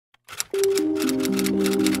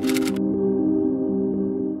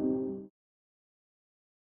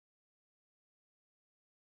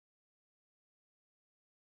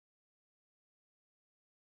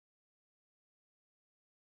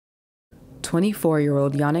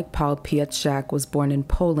24-year-old Jan and Pietrzak was born in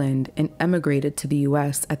Poland and emigrated to the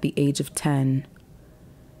U.S. at the age of 10.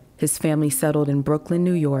 His family settled in Brooklyn,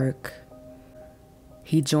 New York.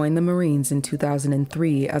 He joined the Marines in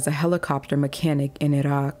 2003 as a helicopter mechanic in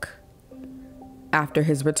Iraq. After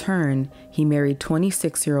his return, he married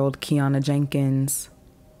 26-year-old Quiana Jenkins.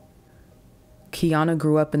 Quiana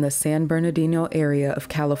grew up in the San Bernardino area of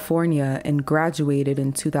California and graduated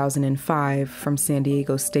in 2005 from San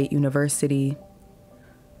Diego State University.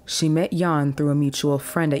 She met Jan through a mutual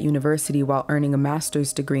friend at university while earning a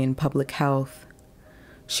master's degree in public health.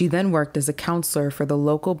 She then worked as a counselor for the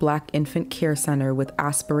local Black infant care center with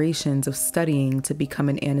aspirations of studying to become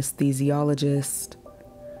an anesthesiologist.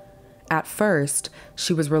 At first,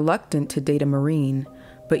 she was reluctant to date a Marine,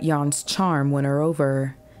 but Jan's charm won her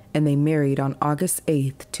over, and they married on August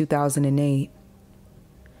 8, 2008.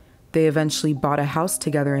 They eventually bought a house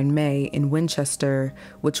together in May in Winchester,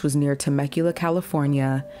 which was near Temecula,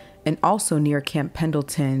 California, and also near Camp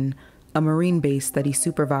Pendleton, a Marine base that he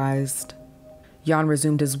supervised. Jan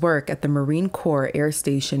resumed his work at the Marine Corps Air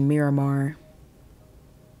Station Miramar.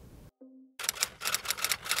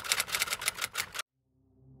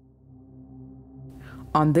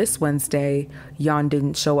 On this Wednesday, Jan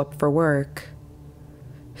didn't show up for work.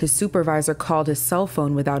 His supervisor called his cell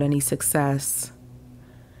phone without any success.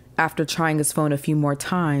 After trying his phone a few more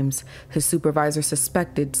times, his supervisor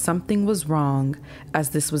suspected something was wrong, as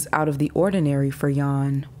this was out of the ordinary for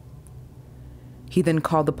Jan. He then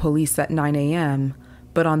called the police at 9 a.m.,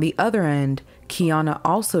 but on the other end, Quiana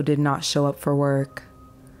also did not show up for work.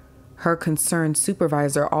 Her concerned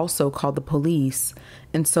supervisor also called the police,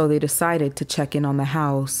 and so they decided to check in on the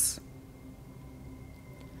house.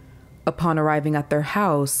 Upon arriving at their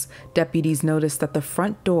house, deputies noticed that the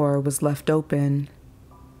front door was left open.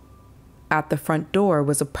 At the front door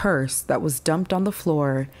was a purse that was dumped on the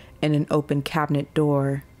floor and an open cabinet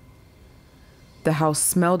door. The house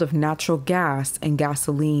smelled of natural gas and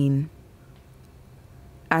gasoline.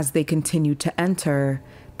 As they continued to enter,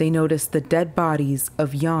 they noticed the dead bodies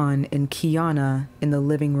of Jan and Quiana in the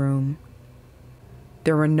living room.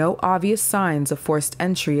 There were no obvious signs of forced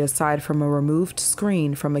entry aside from a removed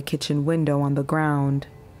screen from a kitchen window on the ground.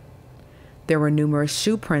 There were numerous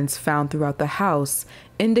shoe prints found throughout the house,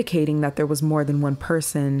 indicating that there was more than one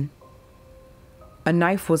person. A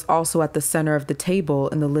knife was also at the center of the table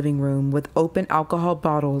in the living room with open alcohol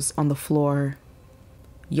bottles on the floor.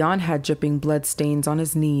 Jan had dripping blood stains on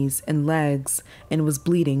his knees and legs and was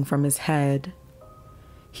bleeding from his head.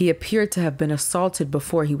 He appeared to have been assaulted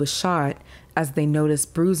before he was shot, as they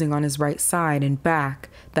noticed bruising on his right side and back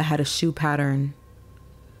that had a shoe pattern.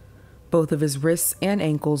 Both of his wrists and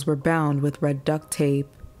ankles were bound with red duct tape.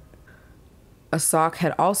 A sock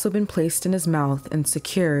had also been placed in his mouth and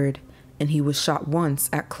secured, and he was shot once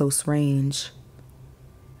at close range.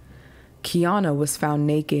 Quiana was found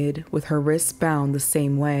naked, with her wrists bound the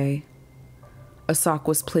same way. A sock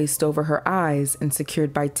was placed over her eyes and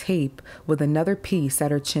secured by tape with another piece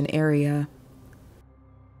at her chin area.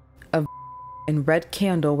 A and red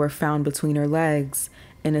candle were found between her legs,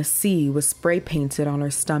 and a C was spray painted on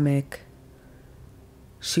her stomach.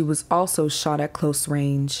 She was also shot at close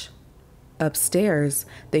range. Upstairs,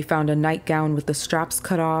 they found a nightgown with the straps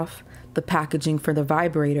cut off, the packaging for the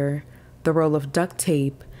vibrator, the roll of duct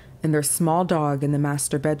tape, and their small dog in the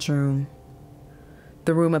master bedroom.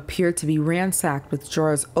 The room appeared to be ransacked with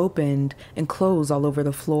drawers opened and clothes all over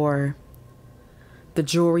the floor. The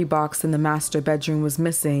jewelry box in the master bedroom was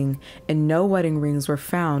missing, and no wedding rings were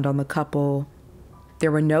found on the couple.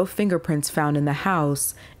 There were no fingerprints found in the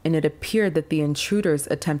house, and it appeared that the intruders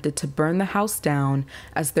attempted to burn the house down,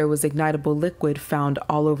 as there was ignitable liquid found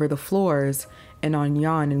all over the floors and on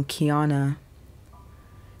Jan and Quiana.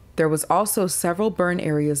 There was also several burn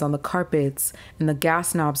areas on the carpets, and the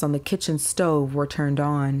gas knobs on the kitchen stove were turned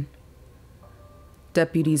on.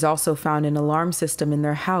 Deputies also found an alarm system in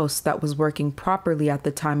their house that was working properly at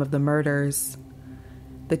the time of the murders.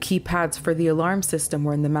 The keypads for the alarm system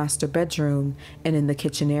were in the master bedroom and in the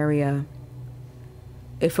kitchen area.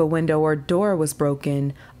 If a window or door was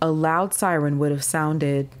broken, a loud siren would have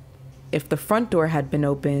sounded. If the front door had been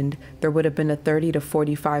opened, there would have been a 30 to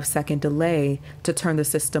 45-second delay to turn the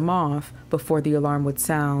system off before the alarm would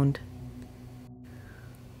sound.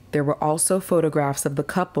 There were also photographs of the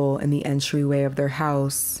couple in the entryway of their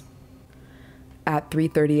house. At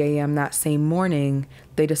 3:30 a.m. that same morning,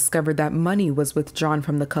 they discovered that money was withdrawn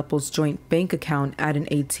from the couple's joint bank account at an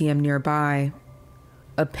ATM nearby.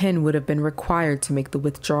 A PIN would have been required to make the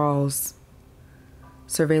withdrawals.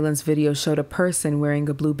 Surveillance video showed a person wearing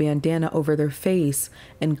a blue bandana over their face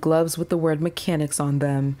and gloves with the word mechanics on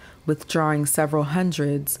them, withdrawing several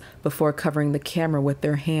hundreds before covering the camera with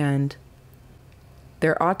their hand.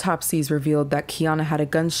 Their autopsies revealed that Quiana had a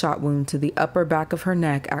gunshot wound to the upper back of her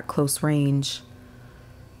neck at close range.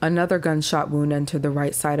 Another gunshot wound entered the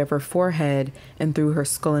right side of her forehead and through her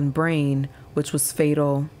skull and brain, which was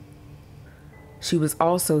fatal. She was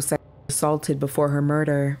also sexually assaulted before her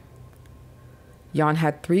murder. Jan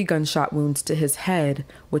had 3 gunshot wounds to his head,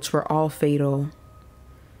 which were all fatal.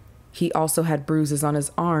 He also had bruises on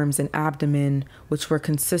his arms and abdomen, which were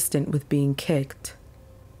consistent with being kicked.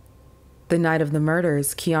 The night of the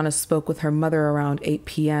murders, Quiana spoke with her mother around 8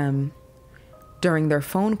 p.m. During their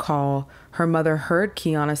phone call, her mother heard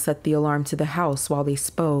Quiana set the alarm to the house while they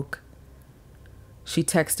spoke. She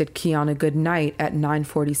texted Quiana good night at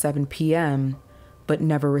 9:47 p.m., but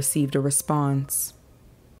never received a response.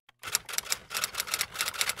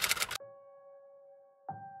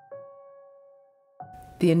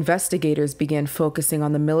 The investigators began focusing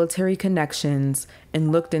on the military connections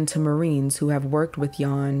and looked into Marines who have worked with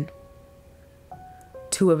Jan.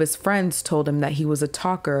 2 of his friends told him that he was a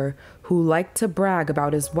talker who liked to brag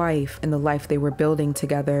about his wife and the life they were building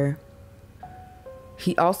together.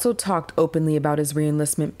 He also talked openly about his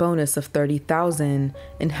reenlistment bonus of $30,000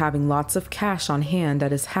 and having lots of cash on hand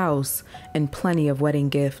at his house and plenty of wedding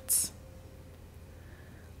gifts.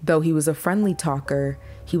 Though he was a friendly talker,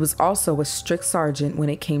 he was also a strict sergeant when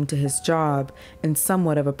it came to his job and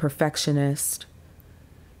somewhat of a perfectionist.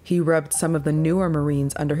 He rubbed some of the newer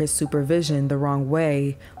Marines under his supervision the wrong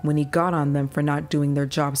way when he got on them for not doing their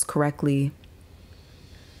jobs correctly.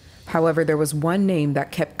 However, there was one name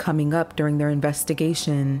that kept coming up during their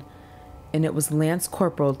investigation, and it was Lance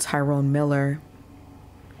Corporal Tyrone Miller.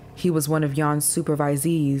 He was one of Jan's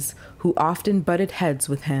supervisees who often butted heads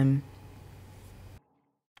with him.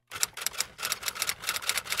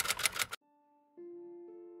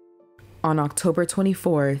 On October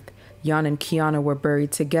 24th, Jan and Quiana were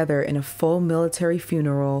buried together in a full military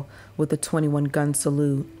funeral with a 21-gun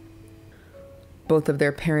salute. Both of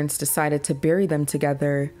their parents decided to bury them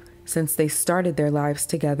together since they started their lives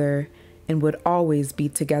together and would always be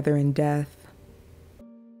together in death.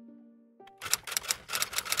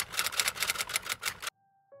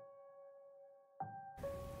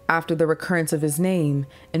 After the recurrence of his name,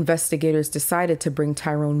 investigators decided to bring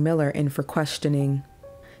Tyrone Miller in for questioning.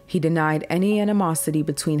 He denied any animosity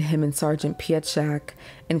between him and Sergeant Pietrzak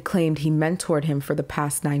and claimed he mentored him for the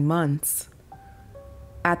past 9 months.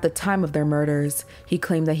 At the time of their murders, he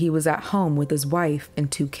claimed that he was at home with his wife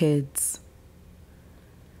and 2 kids.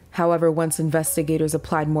 However, once investigators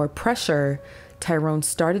applied more pressure, Tyrone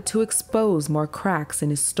started to expose more cracks in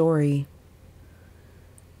his story.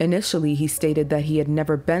 Initially, he stated that he had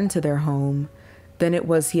never been to their home. Then it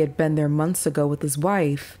was he had been there months ago with his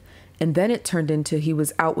wife. And then it turned into he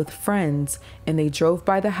was out with friends and they drove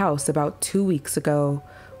by the house about 2 weeks ago,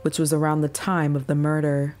 which was around the time of the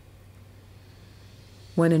murder.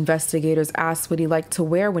 When investigators asked what he liked to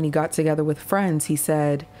wear when he got together with friends, he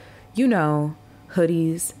said, "You know,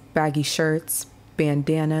 hoodies, baggy shirts,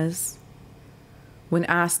 bandanas." When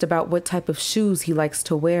asked about what type of shoes he likes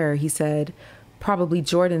to wear, he said, "Probably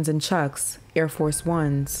Jordans and Chucks, Air Force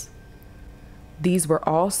Ones." These were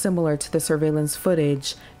all similar to the surveillance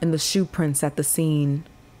footage and the shoe prints at the scene.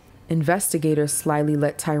 Investigators slyly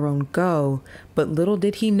let Tyrone go, but little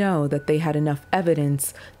did he know that they had enough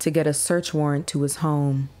evidence to get a search warrant to his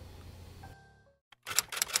home.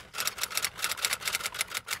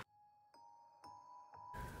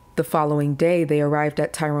 The following day, they arrived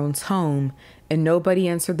at Tyrone's home, and nobody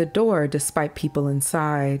answered the door despite people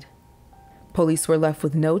inside. Police were left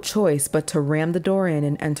with no choice but to ram the door in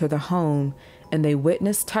and enter the home, and they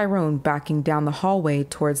witnessed Tyrone backing down the hallway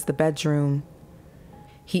towards the bedroom.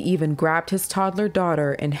 He even grabbed his toddler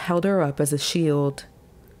daughter and held her up as a shield.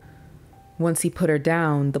 Once he put her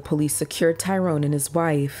down, the police secured Tyrone and his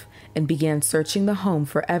wife and began searching the home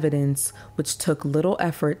for evidence, which took little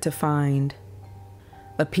effort to find.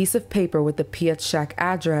 A piece of paper with the Pietrzak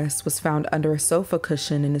address was found under a sofa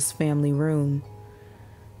cushion in his family room.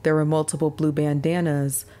 There were multiple blue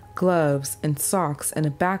bandanas, gloves, and socks, and a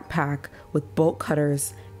backpack with bolt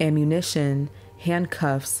cutters, ammunition,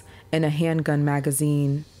 handcuffs, and a handgun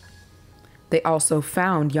magazine. They also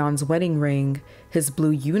found Jan's wedding ring, his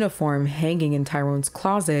blue uniform hanging in Tyrone's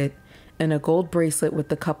closet, and a gold bracelet with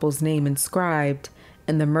the couple's name inscribed,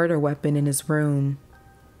 and the murder weapon in his room.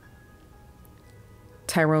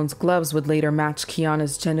 Tyrone's gloves would later match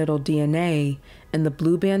Quiana's genital DNA, and the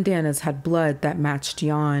blue bandanas had blood that matched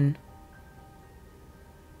Jan.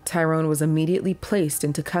 Tyrone was immediately placed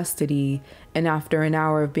into custody, and after an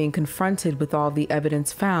hour of being confronted with all the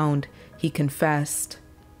evidence found, he confessed.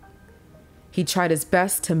 He tried his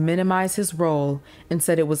best to minimize his role and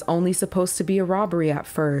said it was only supposed to be a robbery at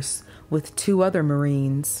first with two other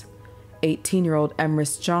Marines, 18-year-old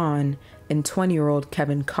Emrys John and 20-year-old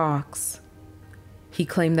Kevin Cox. He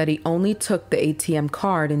claimed that he only took the ATM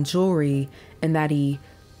card and jewelry and that he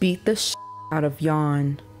beat the shit out of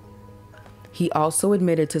Jan. He also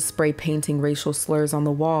admitted to spray painting racial slurs on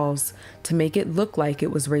the walls to make it look like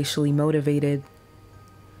it was racially motivated.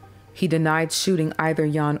 He denied shooting either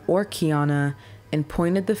Jan or Quiana and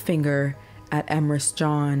pointed the finger at Emrys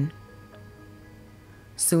John.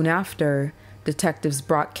 Soon after, detectives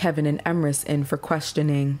brought Kevin and Emrys in for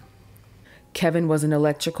questioning. Kevin was an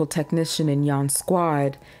electrical technician in Jan's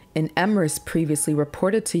squad, and Emrys previously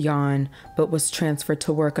reported to Jan but was transferred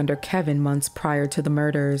to work under Kevin months prior to the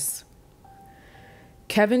murders.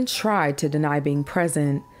 Kevin tried to deny being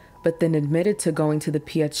present, but then admitted to going to the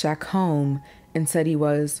Pietrzak home and said he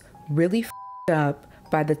was really f***ed up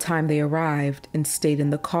by the time they arrived and stayed in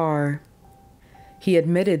the car. He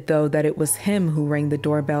admitted, though, that it was him who rang the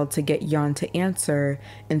doorbell to get Jan to answer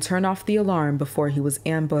and turn off the alarm before he was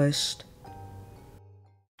ambushed.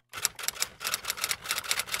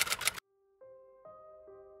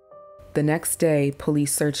 The next day,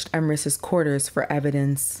 police searched Emrys's quarters for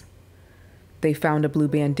evidence. They found a blue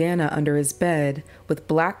bandana under his bed with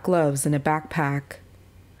black gloves and a backpack.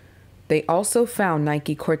 They also found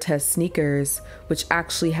Nike Cortez sneakers, which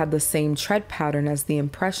actually had the same tread pattern as the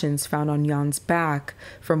impressions found on Jan's back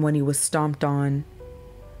from when he was stomped on.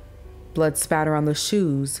 Blood spatter on the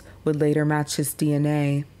shoes would later match his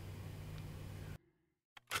DNA.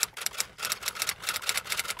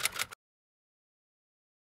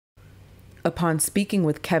 Upon speaking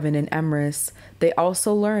with Kevin and Emrys, they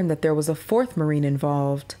also learned that there was a fourth Marine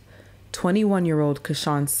involved, 21-year-old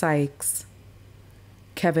Kashawn Sykes.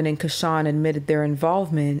 Kevin and Kashawn admitted their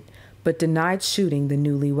involvement, but denied shooting the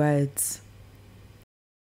newlyweds.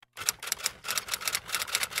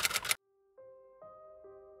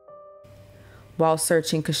 While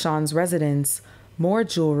searching Kashawn's residence, more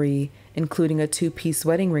jewelry, including a two-piece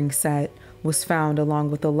wedding ring set, was found along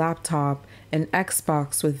with a laptop and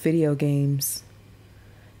Xbox with video games.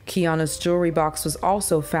 Quiana's jewelry box was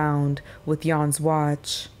also found with Jan's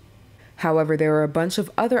watch. However, there were a bunch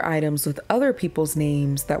of other items with other people's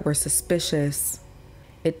names that were suspicious.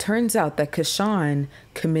 It turns out that Kashawn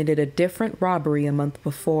committed a different robbery a month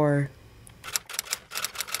before.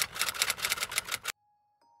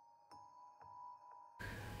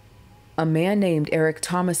 A man named Eric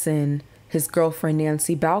Thomason, his girlfriend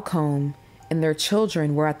Nancy Balcombe, and their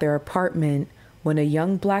children were at their apartment when a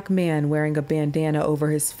young black man wearing a bandana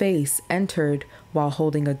over his face entered while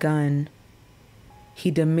holding a gun.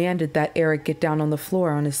 He demanded that Eric get down on the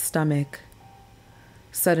floor on his stomach.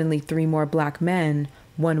 Suddenly, 3 more black men,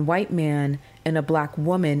 1 white man, and a black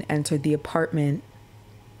woman entered the apartment.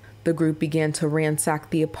 The group began to ransack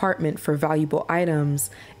the apartment for valuable items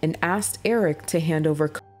and asked Eric to hand over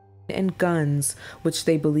cocaine and guns, which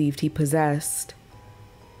they believed he possessed.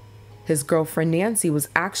 His girlfriend Nancy was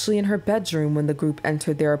actually in her bedroom when the group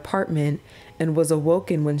entered their apartment and was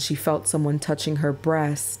awoken when she felt someone touching her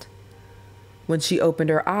breast. When she opened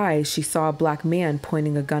her eyes, she saw a black man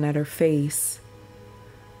pointing a gun at her face.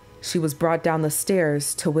 She was brought down the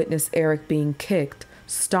stairs to witness Eric being kicked,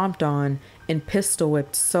 stomped on, and pistol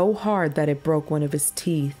whipped so hard that it broke one of his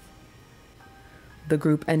teeth. The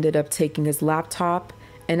group ended up taking his laptop,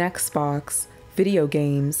 an Xbox, video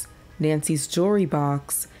games, Nancy's jewelry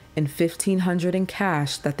box, and $1,500 in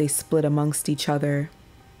cash that they split amongst each other.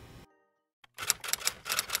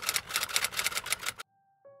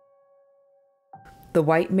 The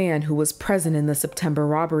white man who was present in the September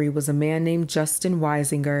robbery was a man named Justin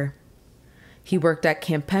Weisinger. He worked at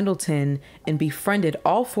Camp Pendleton and befriended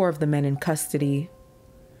all 4 of the men in custody.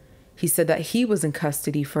 He said that he was in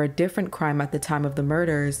custody for a different crime at the time of the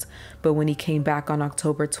murders, but when he came back on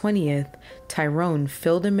October 20th, Tyrone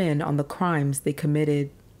filled him in on the crimes they committed.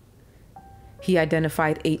 He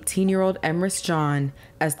identified 18-year-old Emrys John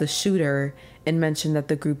as the shooter and mentioned that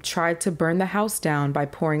the group tried to burn the house down by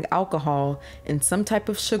pouring alcohol and some type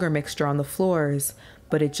of sugar mixture on the floors,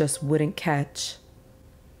 but it just wouldn't catch.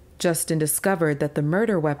 Justin discovered that the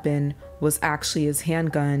murder weapon was actually his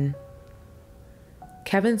handgun.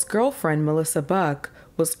 Kevin's girlfriend, Melissa Buck,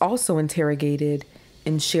 was also interrogated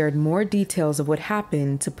and shared more details of what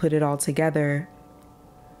happened to put it all together.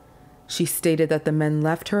 She stated that the men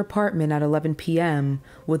left her apartment at 11 p.m.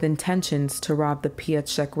 with intentions to rob the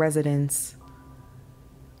Pietrzak residence.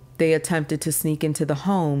 They attempted to sneak into the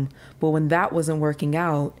home, but when that wasn't working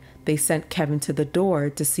out, they sent Kevin to the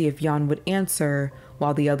door to see if Jan would answer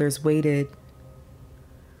while the others waited.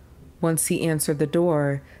 Once he answered the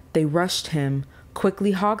door, they rushed him,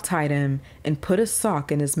 quickly hogtied him, and put a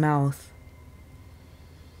sock in his mouth.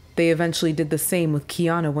 They eventually did the same with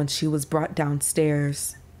Quiana when she was brought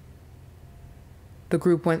downstairs. The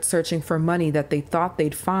group went searching for money that they thought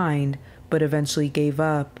they'd find, but eventually gave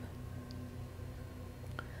up.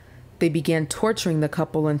 They began torturing the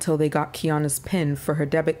couple until they got Quiana's PIN for her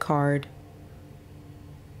debit card.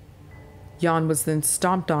 Jan was then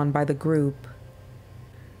stomped on by the group.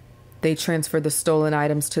 They transferred the stolen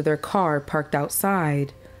items to their car parked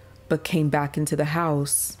outside, but came back into the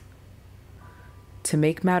house. To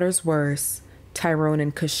make matters worse, Tyrone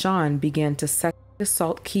and Kashan began to sexually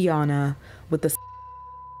assault Quiana with the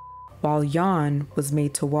while Jan was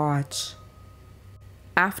made to watch.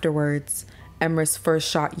 Afterwards, Emrys first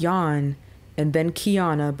shot Jan and then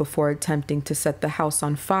Quiana before attempting to set the house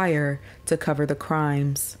on fire to cover the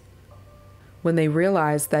crimes. When they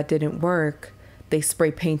realized that didn't work, they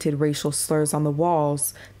spray painted racial slurs on the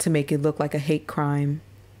walls to make it look like a hate crime.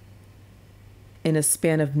 In a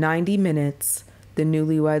span of 90 minutes, the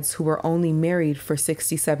newlyweds, who were only married for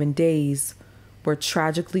 67 days, were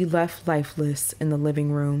tragically left lifeless in the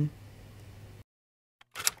living room.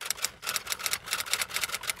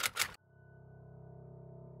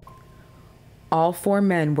 All 4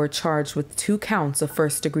 men were charged with 2 counts of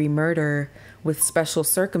first-degree murder, with special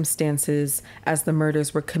circumstances as the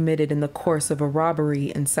murders were committed in the course of a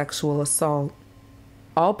robbery and sexual assault.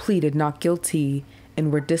 All pleaded not guilty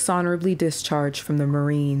and were dishonorably discharged from the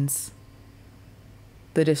Marines.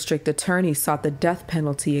 The district attorney sought the death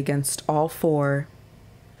penalty against all 4.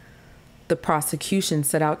 The prosecution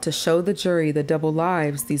set out to show the jury the double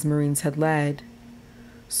lives these Marines had led: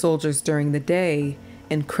 soldiers during the day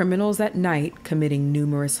and criminals at night, committing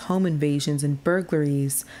numerous home invasions and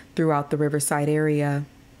burglaries throughout the Riverside area.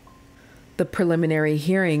 The preliminary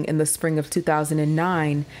hearing in the spring of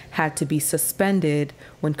 2009 had to be suspended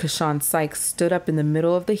when Kashan Sykes stood up in the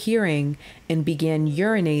middle of the hearing and began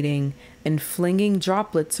urinating and flinging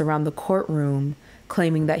droplets around the courtroom,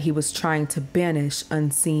 claiming that he was trying to banish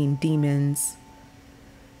unseen demons.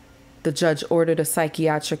 The judge ordered a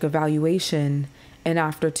psychiatric evaluation, and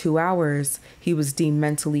after 2 hours, he was deemed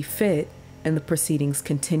mentally fit, and the proceedings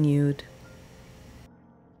continued.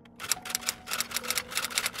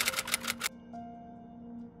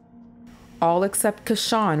 All except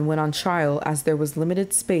Kashan went on trial as there was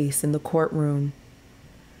limited space in the courtroom.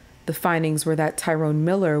 The findings were that Tyrone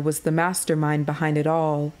Miller was the mastermind behind it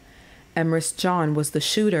all, Emrys John was the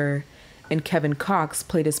shooter, and Kevin Cox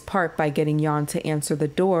played his part by getting Jan to answer the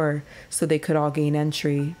door so they could all gain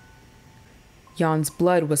entry. Jan's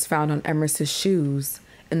blood was found on Emrys's shoes,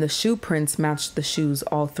 and the shoe prints matched the shoes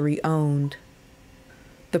all 3 owned.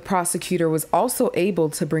 The prosecutor was also able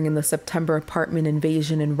to bring in the September apartment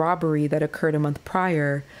invasion and robbery that occurred a month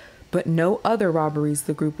prior, but no other robberies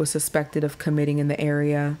the group was suspected of committing in the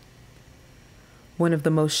area. One of the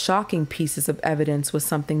most shocking pieces of evidence was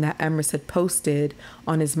something that Emrys had posted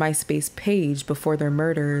on his MySpace page before their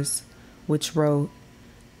murders, which wrote,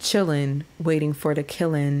 "Chillin', waiting for the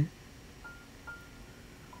killin'."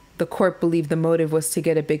 The court believed the motive was to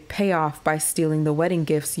get a big payoff by stealing the wedding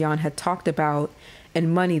gifts Jan had talked about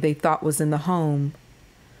and money they thought was in the home.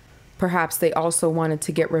 Perhaps they also wanted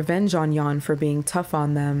to get revenge on Jan for being tough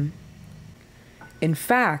on them. In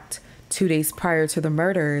fact, 2 days prior to the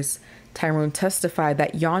murders, Tyrone testified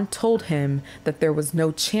that Jan told him that there was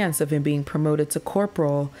no chance of him being promoted to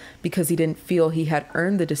corporal because he didn't feel he had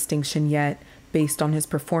earned the distinction yet based on his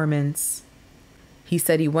performance. He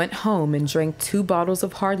said he went home and drank 2 bottles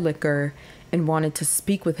of hard liquor and wanted to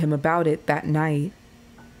speak with him about it that night.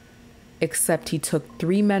 Except he took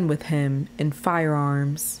 3 men with him and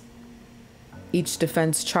firearms. Each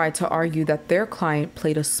defense tried to argue that their client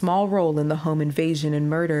played a small role in the home invasion and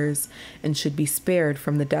murders and should be spared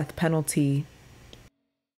from the death penalty.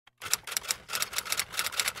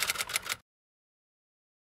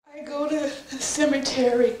 I go to the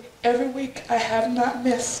cemetery every week. I have not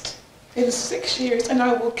missed in 6 years, and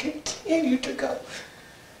I will continue to go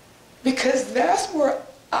because that's where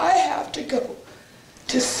I have to go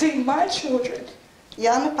to see my children.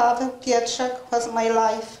 Jan Pietrzak was my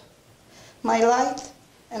life, my light,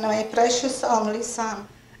 and my precious only son.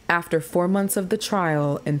 After 4 months of the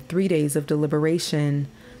trial and 3 days of deliberation,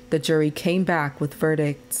 the jury came back with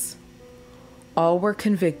verdicts. All were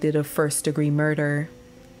convicted of first-degree murder.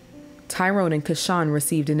 Tyrone and Kashan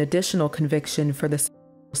received an additional conviction for the sexual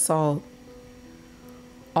assault.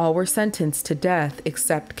 All were sentenced to death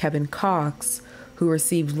except Kevin Cox, who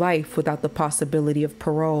received life without the possibility of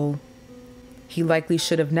parole. He likely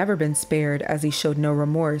should have never been spared, as he showed no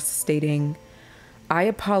remorse, stating, "I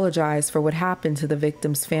apologize for what happened to the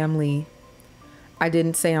victim's family. I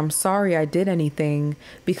didn't say I'm sorry I did anything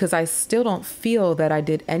because I still don't feel that I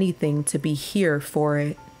did anything to be here for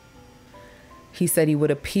it." He said he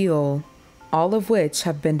would appeal, all of which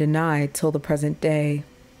have been denied till the present day.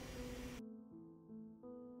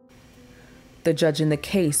 The judge in the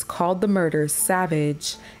case called the murders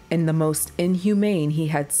savage and the most inhumane he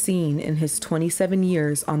had seen in his 27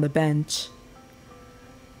 years on the bench.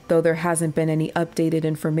 Though there hasn't been any updated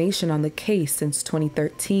information on the case since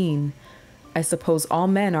 2013, I suppose all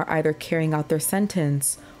men are either carrying out their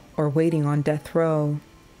sentence or waiting on death row.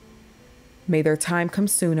 May their time come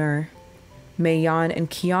sooner. May Jan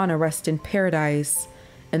and Quiana rest in paradise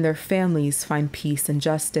and their families find peace and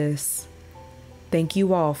justice. Thank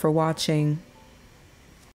you all for watching.